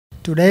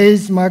Today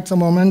marks a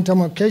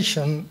momentum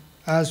occasion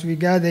as we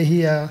gather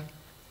here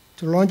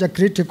to launch a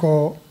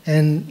critical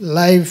and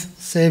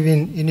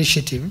life-saving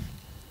initiative,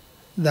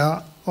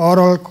 the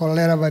oral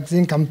cholera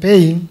vaccine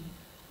campaign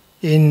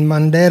in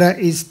Mandera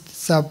East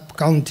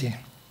Sub-County.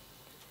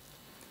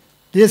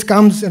 This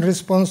comes in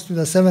response to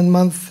the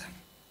 7-month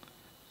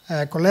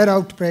cholera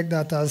outbreak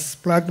that has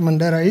plagued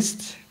Mandera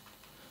East,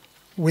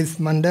 with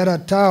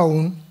Mandera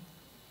town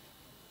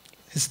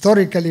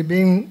historically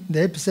being the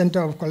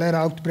epicenter of cholera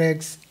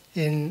outbreaks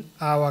in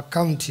our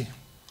county.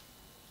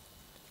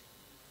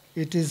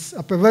 It is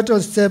a pivotal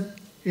step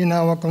in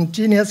our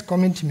continuous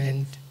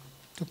commitment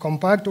to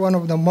combat one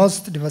of the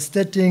most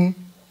devastating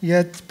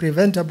yet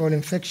preventable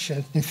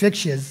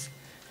infectious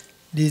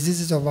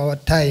diseases of our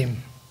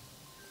time.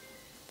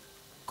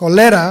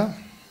 Cholera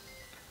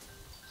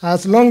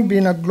has long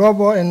been a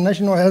global and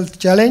national health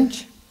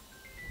challenge,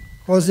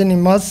 causing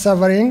immense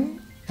suffering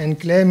and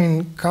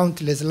claiming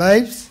countless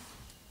lives,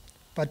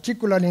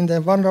 particularly in the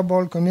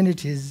vulnerable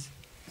communities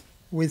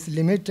with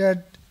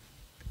limited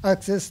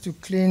access to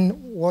clean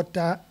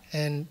water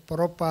and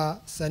proper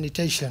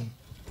sanitation.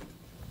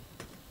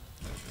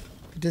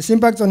 Its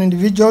impact on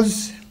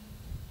individuals,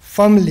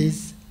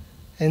 families,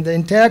 and the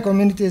entire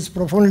community is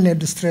profoundly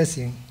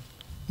distressing.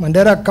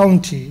 Mandera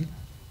County,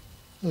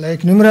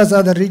 like numerous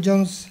other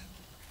regions,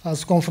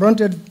 has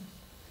confronted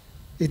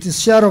its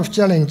share of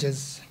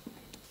challenges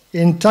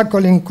in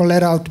tackling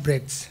cholera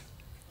outbreaks.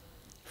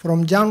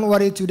 From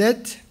January to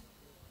date,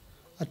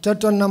 a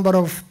total number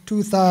of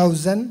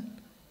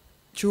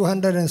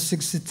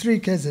 2,263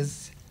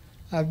 cases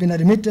have been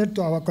admitted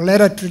to our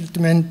cholera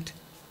treatment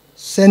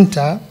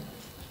center,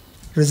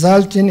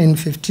 resulting in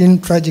 15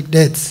 tragic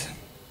deaths.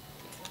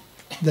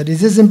 The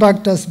disease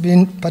impact has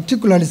been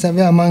particularly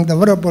severe among the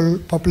vulnerable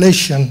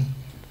population,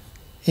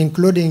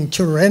 including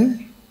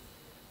children,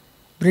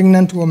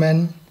 pregnant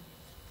women,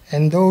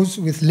 and those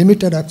with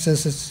limited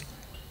access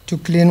to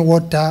clean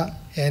water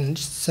and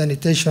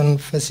sanitation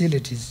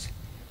facilities.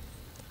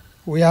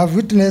 We have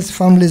witnessed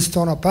families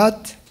torn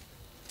apart,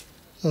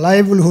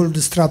 livelihood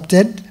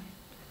disrupted,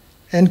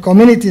 and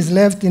communities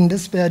left in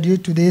despair due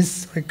to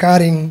this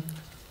recurring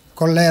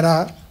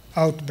cholera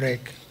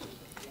outbreak.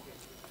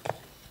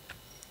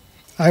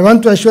 I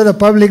want to assure the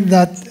public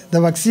that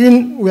the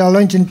vaccine we are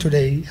launching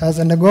today has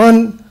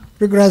undergone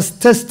rigorous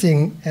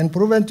testing and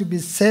proven to be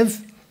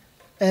safe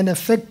and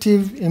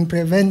effective in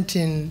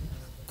preventing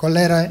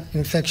cholera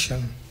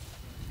infection.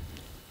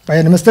 By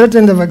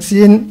administering the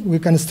vaccine, we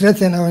can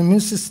strengthen our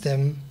immune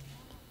system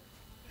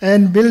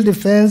and build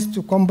defense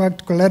to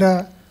combat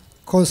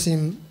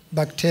cholera-causing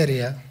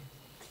bacteria.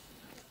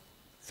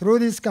 Through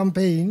this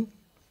campaign,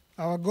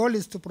 our goal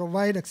is to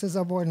provide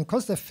accessible and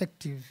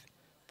cost-effective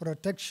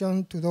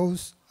protection to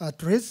those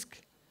at risk,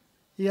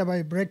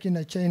 hereby breaking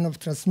a chain of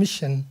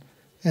transmission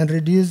and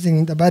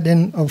reducing the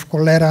burden of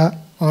cholera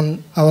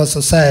on our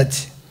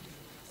society.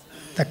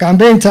 The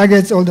campaign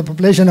targets all the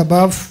population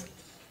above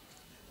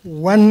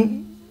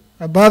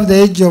the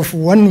age of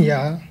 1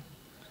 year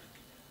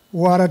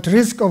who are at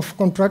risk of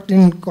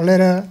contracting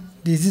cholera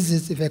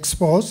diseases if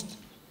exposed,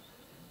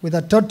 with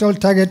a total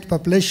target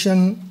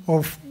population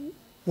of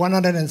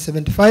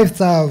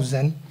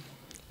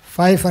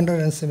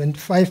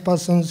 175,575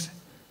 persons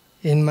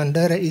in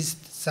Mandera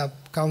East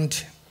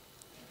Sub-County.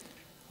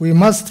 We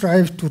must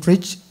strive to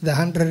reach the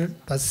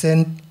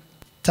 100%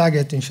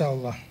 target,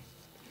 inshallah.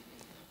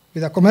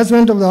 With the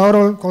commencement of the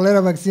oral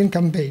cholera vaccine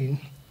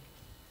campaign,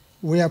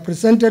 we are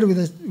presented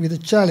with a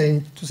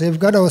challenge to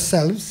safeguard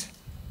ourselves,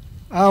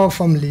 our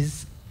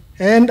families,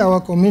 and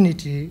our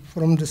community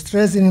from the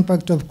stress and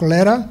impact of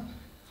cholera,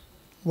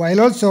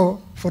 while also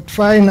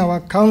fortifying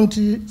our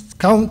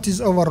county's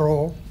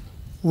overall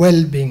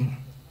well-being.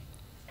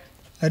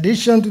 In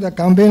addition to the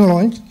campaign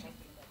launch,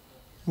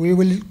 we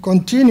will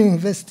continue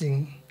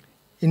investing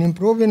in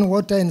improving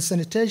water and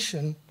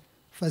sanitation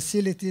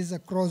facilities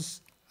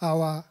across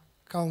our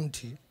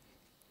county.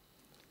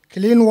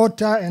 Clean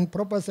water and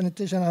proper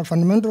sanitation are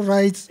fundamental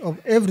rights of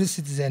every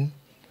citizen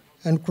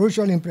and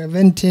crucial in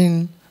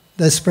preventing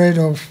the spread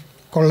of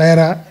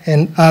cholera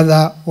and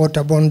other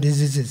waterborne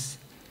diseases.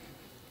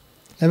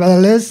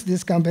 Nevertheless,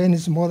 this campaign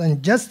is more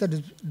than just a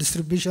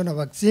distribution of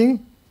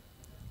vaccine.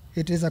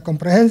 It is a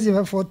comprehensive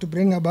effort to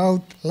bring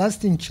about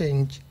lasting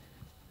change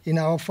in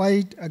our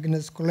fight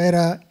against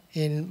cholera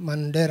in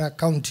Mandera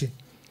County.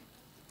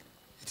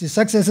 Its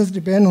successes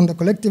depend on the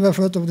collective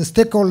effort of the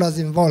stakeholders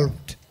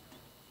involved: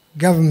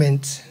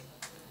 government,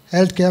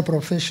 healthcare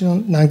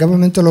professionals,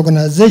 non-governmental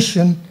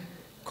organizations,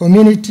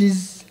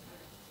 communities,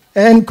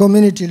 and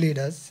community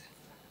leaders,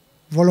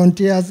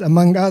 volunteers,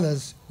 among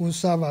others, who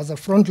serve as a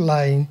front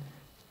line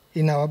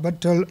in our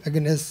battle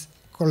against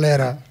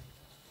cholera.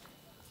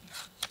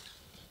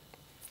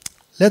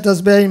 Let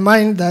us bear in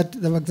mind that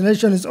the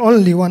vaccination is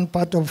only one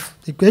part of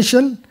the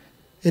equation.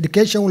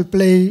 Education will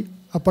play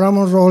a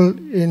paramount role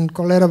in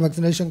cholera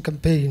vaccination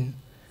campaign.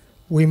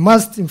 We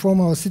must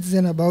inform our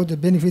citizens about the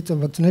benefits of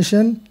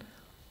vaccination,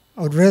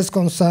 address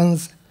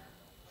concerns,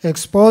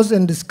 expose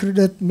and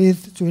discredit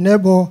myths to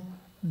enable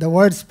the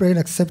widespread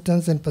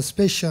acceptance and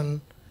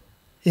participation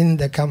in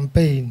the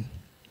campaign.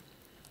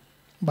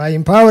 By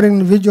empowering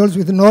individuals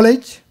with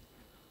knowledge,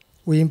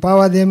 we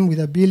empower them with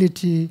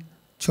ability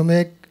to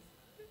make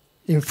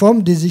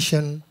informed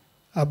decisions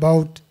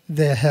about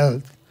their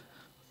health.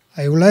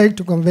 I would like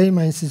to convey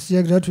my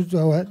sincere gratitude to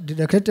our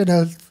dedicated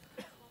health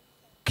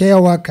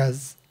care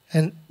workers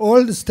and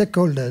all the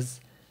stakeholders,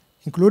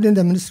 including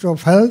the Ministry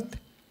of Health,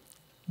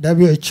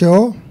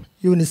 WHO,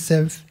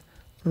 UNICEF,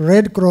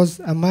 Red Cross,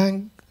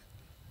 among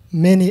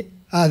many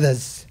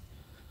others,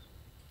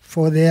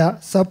 for their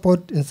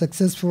support in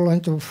successful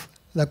launch of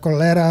the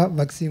cholera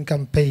vaccine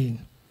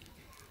campaign.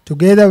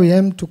 Together we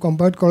aim to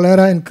combat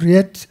cholera and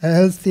create a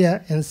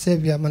healthier and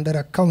safer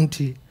Mandera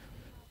County.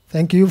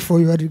 Thank you for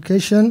your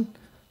education,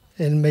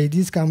 and may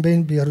this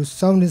campaign be a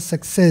resounding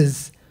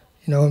success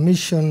in our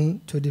mission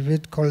to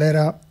defeat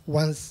cholera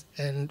once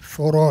and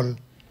for all.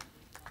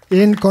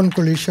 In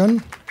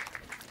conclusion,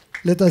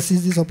 let us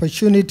seize this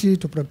opportunity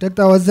to protect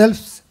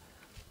ourselves,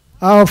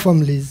 our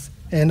families,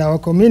 and our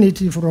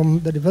community from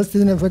the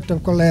devastating effect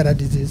of cholera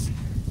disease,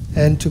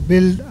 and to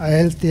build a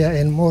healthier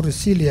and more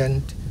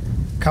resilient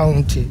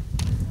county.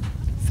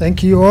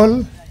 Thank you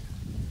all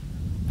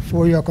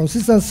for your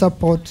consistent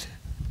support,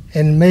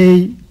 and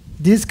may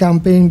this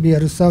campaign be a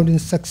resounding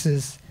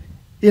success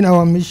in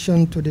our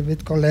mission to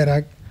defeat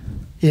cholera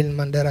in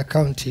Mandera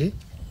County.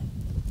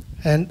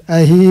 And I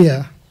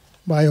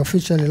hereby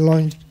officially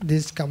launch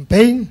this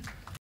campaign